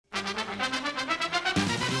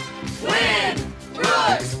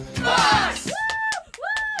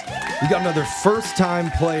We got another first-time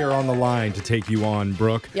player on the line to take you on,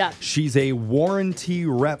 Brooke. Yeah. She's a warranty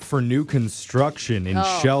rep for new construction in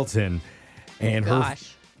Shelton. And her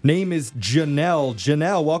name is Janelle.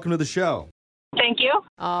 Janelle, welcome to the show. Thank you.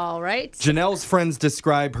 All right. Janelle's friends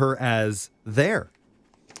describe her as there.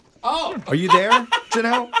 Oh. Are you there,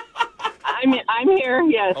 Janelle? I'm here,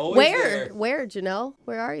 yes. Where, Janelle?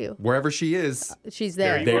 Where are you? Wherever she is, She's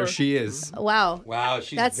there. there she is. Wow. Wow,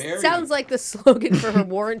 she's That very... sounds like the slogan for her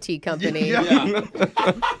warranty company. Yeah.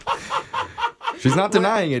 She's not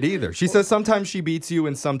denying it either. She says sometimes she beats you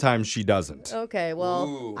and sometimes she doesn't. Okay, well,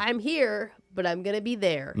 Ooh. I'm here, but I'm going to be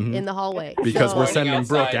there in the hallway. Because So- we're Pointing sending outside.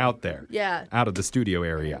 Brooke out there. Yeah. Out of the studio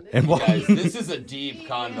area. And while, Guys, this is a deep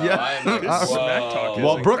convo. Yeah. I am like, whoa.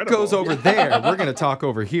 while Brooke goes over there, we're going to talk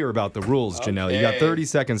over here about the rules, Janelle. You got Okay. 30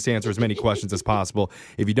 seconds to answer as many questions as possible.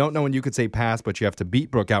 If you don't know when you could say pass, but you have to beat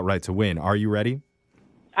Brooke outright to win. Are you ready?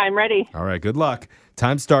 I'm ready. All right, good luck.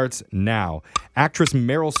 Time starts now. Actress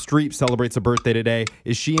Meryl Streep celebrates a birthday today.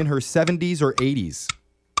 Is she in her 70s or 80s?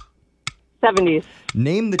 70s.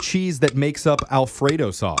 Name the cheese that makes up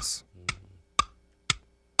Alfredo sauce.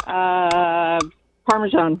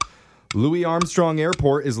 Parmesan. Louis Armstrong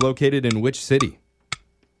Airport is located in which city?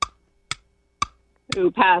 Ooh,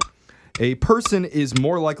 pass. A person is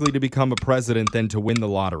more likely to become a president than to win the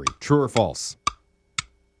lottery. True or false?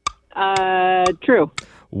 True.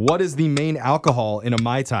 What is the main alcohol in a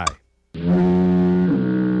Mai Tai?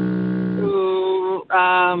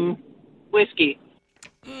 Ooh, whiskey.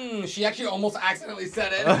 She actually almost accidentally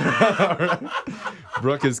said it.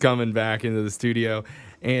 Brooke is coming back into the studio.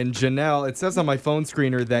 And Janelle, it says on my phone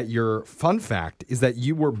screener that your fun fact is that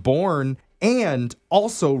you were born and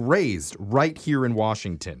also raised right here in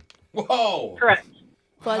Washington. Whoa. Correct.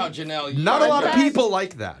 Wow, Janelle. you Not a are lot of just- people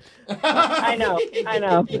like that. I know.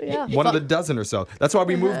 Yeah. One of the dozen or so. That's why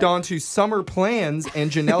we moved on to summer plans,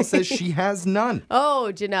 and Janelle says she has none.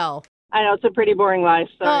 Oh, Janelle. I know. It's a pretty boring life.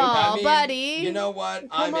 Sorry. Oh, I mean, buddy. You know what?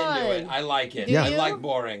 Come I'm into it. on. I like it. Do I you? like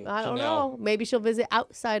boring. I don't Janelle. know. Maybe she'll visit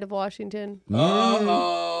outside of Washington.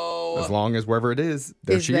 Uh-oh. As long as wherever it is,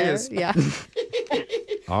 there she is. Yeah.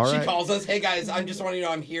 All She right. calls us, hey guys, I just want you to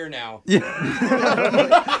know I'm here now.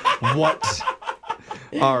 What?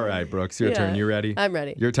 All right, Brooks, your Yeah. turn. You ready? I'm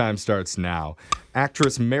ready. Your time starts now.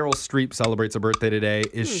 Actress Meryl Streep celebrates a birthday today.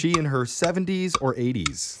 Is she in her 70s or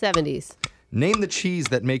 80s? 70s. Name the cheese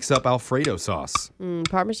that makes up Alfredo sauce.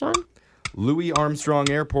 Parmesan? Louis Armstrong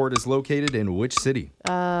Airport is located in which city?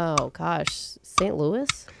 Oh, gosh. St. Louis?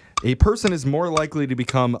 A person is more likely to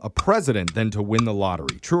become a president than to win the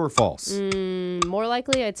lottery. True or false? More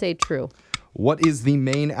likely, I'd say true. What is the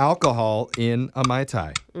main alcohol in a Mai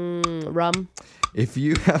Tai? Rum? If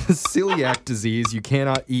you have a celiac disease, you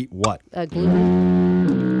cannot eat what? Gluten?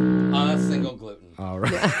 Single gluten. All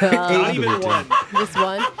right. Not even one. This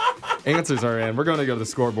one? Answers are in. We're going to go to the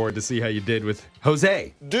scoreboard to see how you did with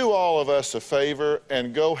Jose. Do all of us a favor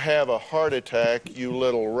and go have a heart attack, you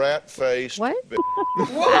little rat-faced. What?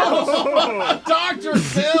 Whoa! Dr.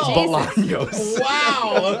 Phil! Bolaños.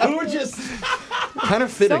 Wow! Who just... Kind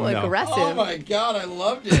of fitting, So though. aggressive. Oh my god, I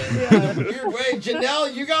loved it. In a weird way.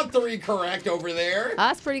 Janelle, you got 3 correct over there.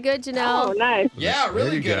 That's pretty good, Janelle. Oh, nice. Yeah,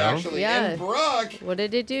 really you good go. actually. Yeah. And Brooke, What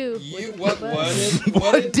did it do? what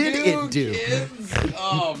What did it do? Kids?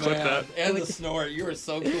 Oh man. And the snort. You were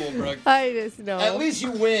so cool, Brooke. I just know. At least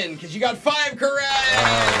you win, because you got 5 correct.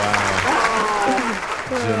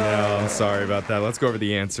 Janelle, I'm sorry about that. Let's go over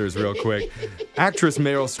the answers real quick. Actress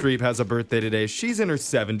Meryl Streep has a birthday today. She's in her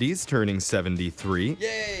 70s, turning 73.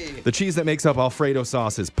 Yay. The cheese that makes up Alfredo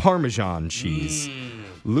sauce is Parmesan cheese.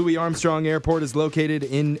 Louis Armstrong Airport is located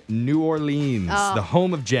in New Orleans, the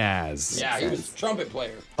home of jazz. Yeah, he was a trumpet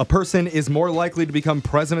player. A person is more likely to become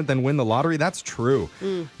president than win the lottery. That's true.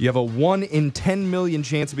 You have a 1 in 10 million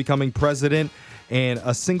chance of becoming president, and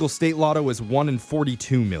a single state lotto is 1 in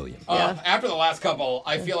 42 million. After the last couple,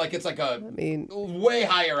 I feel like it's like a way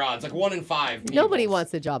higher odds, like 1 in 5. Nobody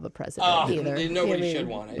wants the job of president either. Nobody should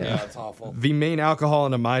want it. Yeah, it's awful. The main alcohol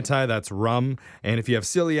in a Mai Tai, that's rum. And if you have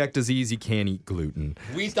celiac disease, you can't eat gluten.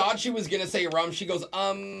 We thought she was gonna say rum. She goes,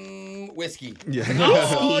 whiskey. Yeah.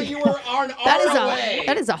 Oh, you were on our way.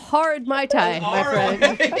 That is a hard Mai Tai, my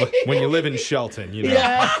friend. When you live in Shelton, you know.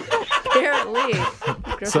 Yeah, apparently.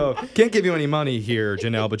 So, can't give you any money here,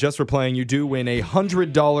 Janelle, but just for playing, you do win a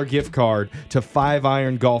 $100 gift card to Five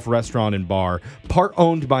Iron Golf Restaurant and Bar, part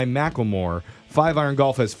owned by Macklemore. Five Iron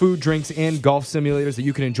Golf has food, drinks, and golf simulators that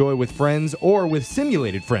you can enjoy with friends or with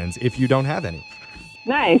simulated friends if you don't have any.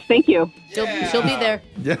 Nice. Thank you. She'll be there.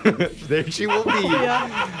 Yeah, there she will be.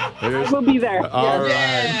 I will be there. All right.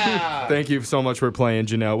 Yeah. Thank you so much for playing,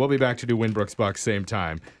 Janelle. We'll be back to do Winbrooks Bucks same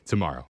time tomorrow.